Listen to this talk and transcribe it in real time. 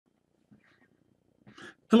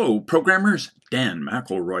Hello, programmers. Dan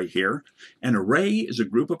McElroy here. An array is a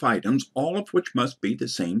group of items, all of which must be the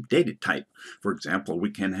same data type. For example,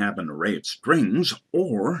 we can have an array of strings,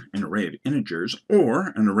 or an array of integers,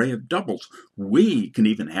 or an array of doubles. We can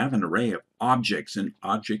even have an array of objects in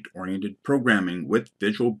object-oriented programming with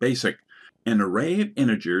Visual Basic. An array of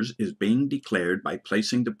integers is being declared by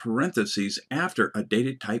placing the parentheses after a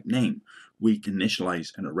data type name. We can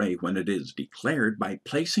initialize an array when it is declared by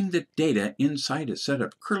placing the data inside a set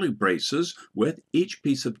of curly braces with each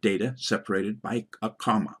piece of data separated by a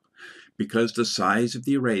comma. Because the size of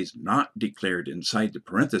the array is not declared inside the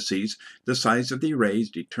parentheses, the size of the array is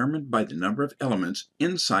determined by the number of elements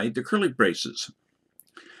inside the curly braces.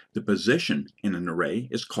 The position in an array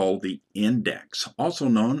is called the index, also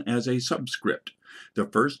known as a subscript. The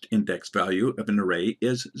first index value of an array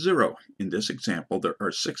is 0. In this example, there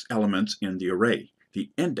are 6 elements in the array.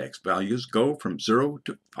 The index values go from 0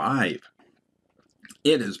 to 5.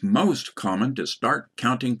 It is most common to start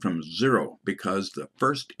counting from 0 because the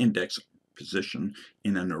first index position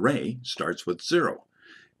in an array starts with 0.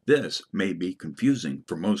 This may be confusing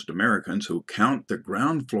for most Americans who count the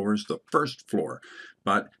ground floor as the first floor,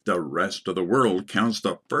 but the rest of the world counts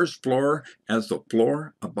the first floor as the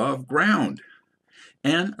floor above ground.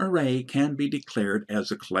 An array can be declared as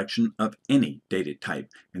a collection of any data type.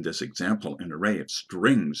 In this example, an array of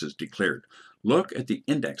strings is declared. Look at the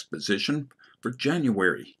index position for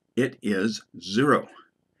January. It is 0.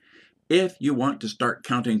 If you want to start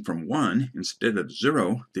counting from 1 instead of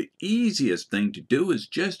 0, the easiest thing to do is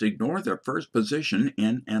just ignore the first position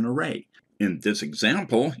in an array. In this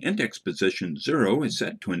example, index position 0 is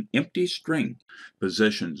set to an empty string.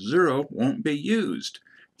 Position 0 won't be used.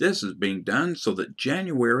 This is being done so that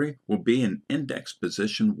January will be in index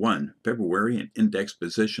position 1, February in index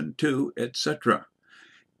position 2, etc.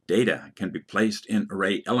 Data can be placed in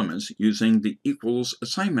array elements using the equals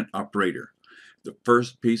assignment operator. The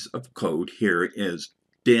first piece of code here is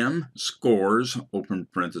dim scores, open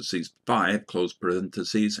parentheses 5, close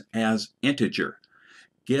parentheses, as integer.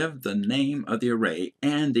 Give the name of the array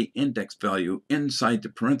and the index value inside the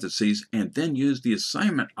parentheses, and then use the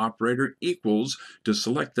assignment operator equals to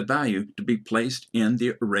select the value to be placed in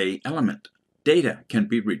the array element. Data can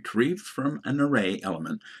be retrieved from an array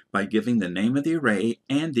element by giving the name of the array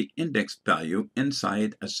and the index value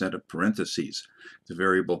inside a set of parentheses. The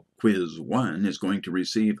variable quiz1 is going to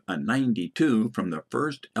receive a 92 from the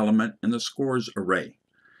first element in the scores array.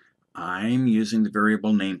 I'm using the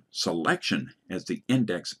variable name selection as the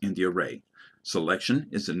index in the array. Selection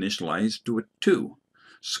is initialized to a 2.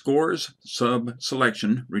 Scores sub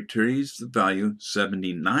selection retrieves the value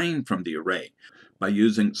 79 from the array. By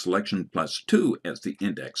using selection plus 2 as the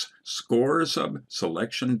index, score sub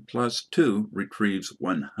selection plus 2 retrieves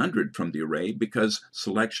 100 from the array because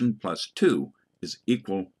selection plus 2 is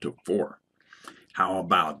equal to 4. How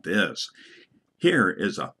about this? Here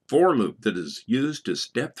is a for loop that is used to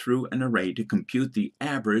step through an array to compute the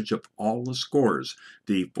average of all the scores.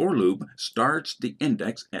 The for loop starts the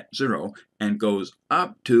index at 0 and goes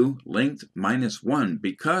up to length minus 1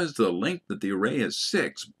 because the length of the array is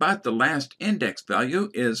 6, but the last index value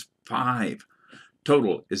is 5.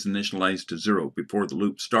 Total is initialized to 0 before the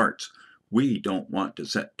loop starts. We don't want to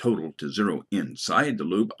set total to 0 inside the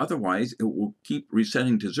loop, otherwise it will keep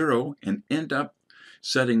resetting to 0 and end up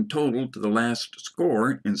setting total to the last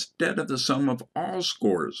score instead of the sum of all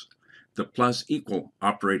scores. The plus equal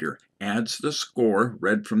operator adds the score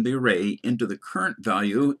read from the array into the current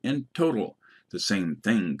value in total. The same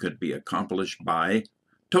thing could be accomplished by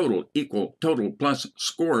total equal total plus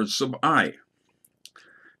scores sub I.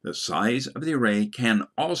 The size of the array can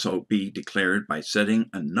also be declared by setting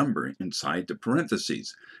a number inside the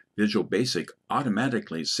parentheses. Visual Basic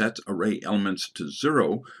automatically sets array elements to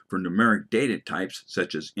 0 for numeric data types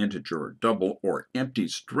such as integer or double or empty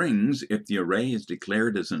strings if the array is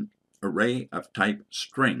declared as an array of type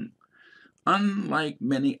string. Unlike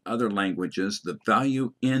many other languages, the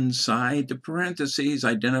value inside the parentheses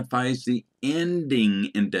identifies the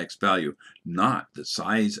ending index value, not the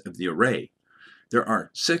size of the array. There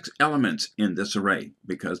are 6 elements in this array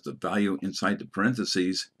because the value inside the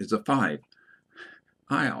parentheses is a 5.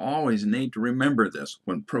 I always need to remember this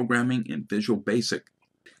when programming in Visual Basic.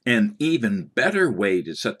 An even better way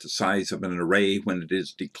to set the size of an array when it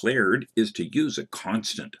is declared is to use a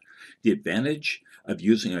constant. The advantage of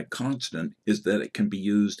using a constant is that it can be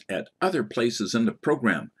used at other places in the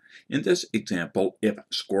program. In this example, if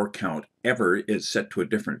score count ever is set to a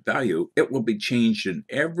different value, it will be changed in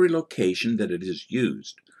every location that it is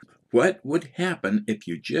used. What would happen if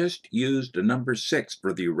you just used the number 6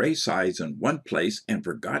 for the array size in one place and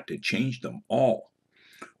forgot to change them all?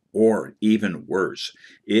 Or even worse,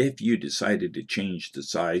 if you decided to change the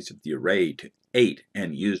size of the array to 8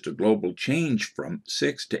 and used a global change from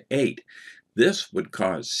 6 to 8, this would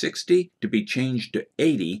cause 60 to be changed to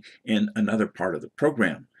 80 in another part of the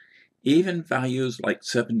program. Even values like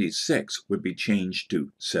 76 would be changed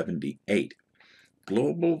to 78.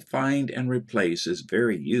 Global find and replace is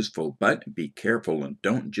very useful, but be careful and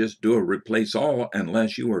don't just do a replace all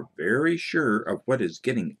unless you are very sure of what is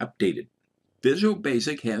getting updated. Visual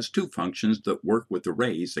Basic has two functions that work with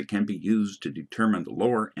arrays that can be used to determine the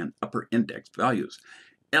lower and upper index values.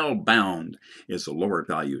 L-bound is the lower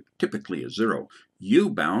value, typically a 0.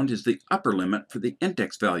 U-bound is the upper limit for the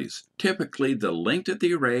index values, typically the length of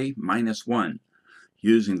the array minus 1.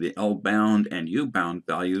 Using the L-bound and U-bound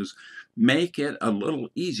values make it a little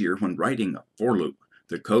easier when writing a for loop.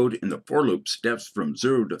 The code in the for loop steps from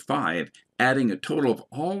 0 to 5, adding a total of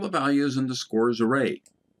all the values in the scores array.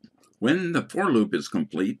 When the for loop is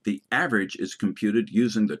complete, the average is computed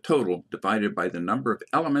using the total divided by the number of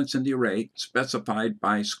elements in the array specified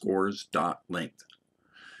by scores.length.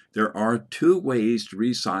 There are two ways to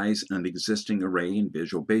resize an existing array in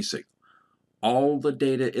Visual Basic. All the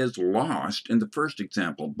data is lost in the first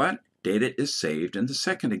example, but data is saved in the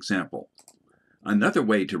second example. Another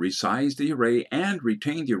way to resize the array and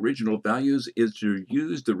retain the original values is to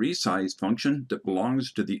use the resize function that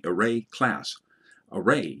belongs to the array class.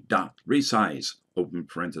 Array.resize, open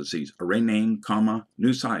parentheses, array name, comma,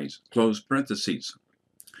 new size, close parentheses.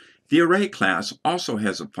 The array class also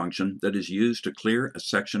has a function that is used to clear a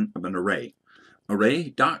section of an array.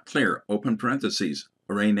 Array.clear, open parentheses,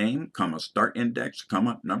 array name, comma, start index,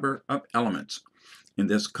 comma, number of elements. In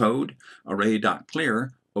this code,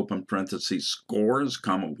 array.clear, open parentheses, scores,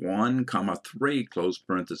 comma, 1, comma, 3, close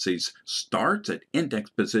parentheses, starts at index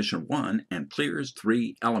position 1 and clears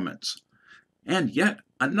 3 elements. And yet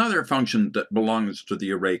another function that belongs to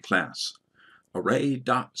the array class.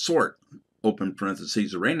 Array.sort, open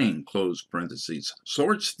parentheses, array name, close parentheses,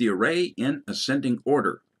 sorts the array in ascending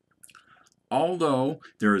order. Although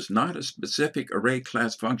there is not a specific array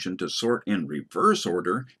class function to sort in reverse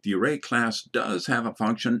order, the array class does have a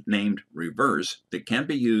function named reverse that can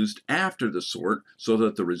be used after the sort so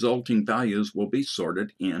that the resulting values will be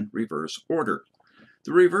sorted in reverse order.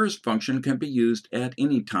 The reverse function can be used at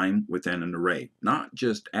any time within an array, not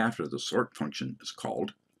just after the sort function is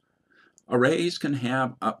called. Arrays can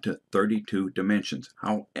have up to 32 dimensions.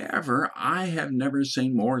 However, I have never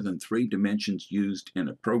seen more than 3 dimensions used in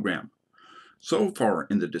a program. So far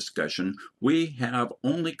in the discussion, we have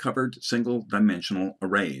only covered single-dimensional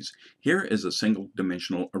arrays. Here is a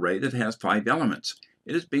single-dimensional array that has 5 elements.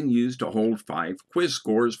 It is being used to hold 5 quiz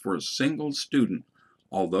scores for a single student.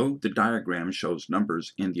 Although the diagram shows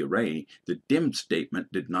numbers in the array, the dim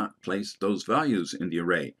statement did not place those values in the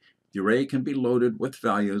array. The array can be loaded with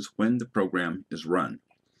values when the program is run.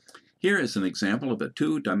 Here is an example of a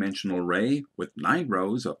 2-dimensional array with 9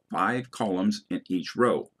 rows of 5 columns in each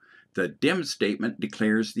row. The dim statement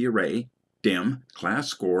declares the array, dim, class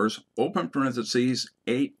scores, open parentheses,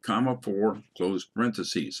 8, 4, close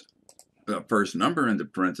parentheses. The first number in the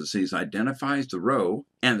parentheses identifies the row,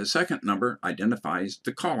 and the second number identifies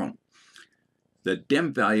the column. The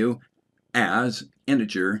dim value as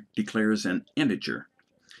integer declares an integer.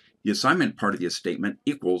 The assignment part of the statement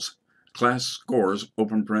equals class scores,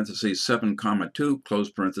 open parentheses, 7, 2, close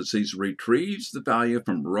parentheses, retrieves the value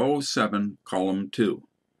from row 7, column 2.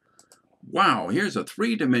 Wow, here's a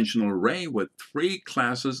 3-dimensional array with 3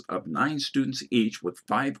 classes of 9 students each with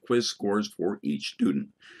 5 quiz scores for each student.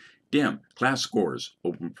 Dim, class scores,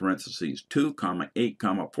 open parentheses, 2, 8,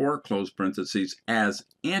 4, close parentheses, as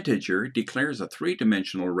integer declares a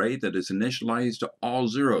 3-dimensional array that is initialized to all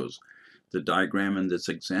zeros. The diagram in this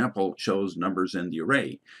example shows numbers in the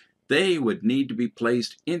array. They would need to be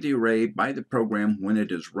placed in the array by the program when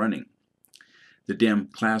it is running. The dim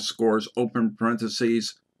class scores, open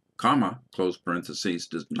parentheses, comma, close parentheses,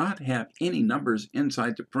 does not have any numbers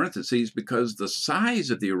inside the parentheses because the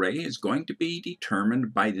size of the array is going to be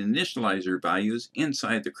determined by the initializer values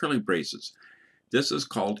inside the curly braces. This is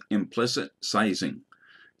called implicit sizing.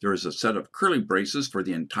 There is a set of curly braces for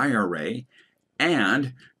the entire array,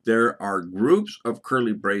 and there are groups of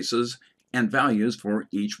curly braces and values for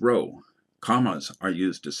each row. Commas are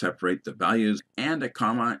used to separate the values, and a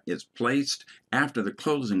comma is placed after the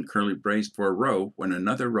closing curly brace for a row when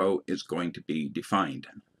another row is going to be defined.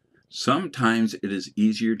 Sometimes it is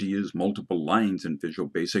easier to use multiple lines in Visual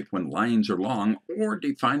Basic when lines are long or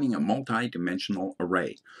defining a multi-dimensional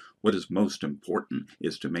array. What is most important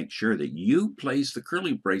is to make sure that you place the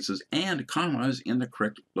curly braces and commas in the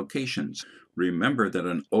correct locations. Remember that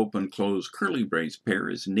an open-close curly brace pair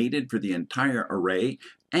is needed for the entire array,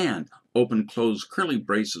 and open-close curly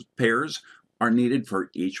braces pairs are needed for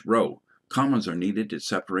each row. Commas are needed to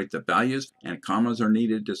separate the values, and commas are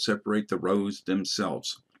needed to separate the rows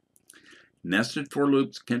themselves. Nested for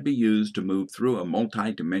loops can be used to move through a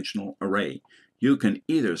multi-dimensional array. You can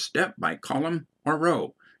either step by column or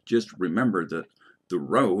row. Just remember that the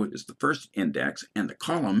row is the first index and the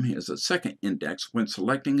column is the second index when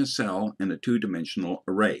selecting a cell in a two-dimensional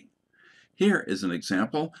array. Here is an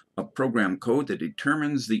example of program code that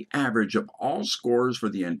determines the average of all scores for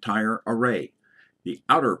the entire array. The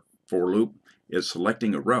outer for loop is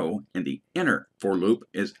selecting a row, and the inner for loop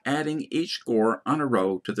is adding each score on a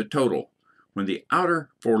row to the total. When the outer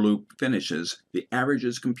for loop finishes, the average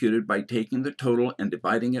is computed by taking the total and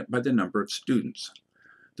dividing it by the number of students.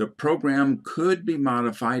 The program could be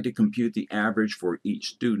modified to compute the average for each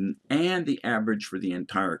student and the average for the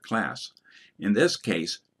entire class. In this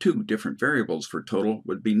case, two different variables for total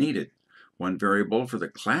would be needed. One variable for the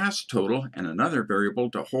class total and another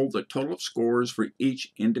variable to hold the total scores for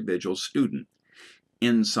each individual student.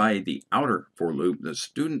 Inside the outer for loop, the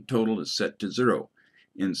student total is set to 0.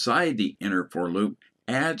 Inside the inner for loop,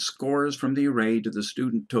 add scores from the array to the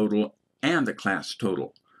student total and the class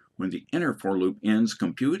total. When the inner for loop ends,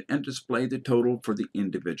 compute and display the total for the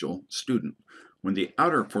individual student. When the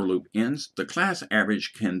outer for loop ends, the class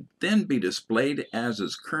average can then be displayed as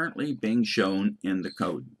is currently being shown in the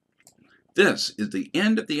code. This is the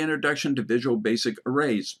end of the Introduction to Visual Basic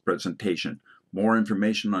Arrays presentation. More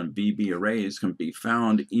information on VB arrays can be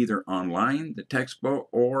found either online, the textbook,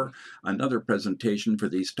 or another presentation for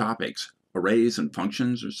these topics. Arrays and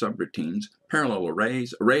functions or subroutines, parallel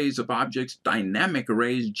arrays, arrays of objects, dynamic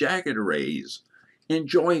arrays, jagged arrays.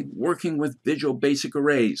 Enjoy working with Visual Basic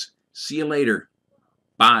Arrays. See you later.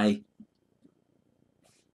 Bye.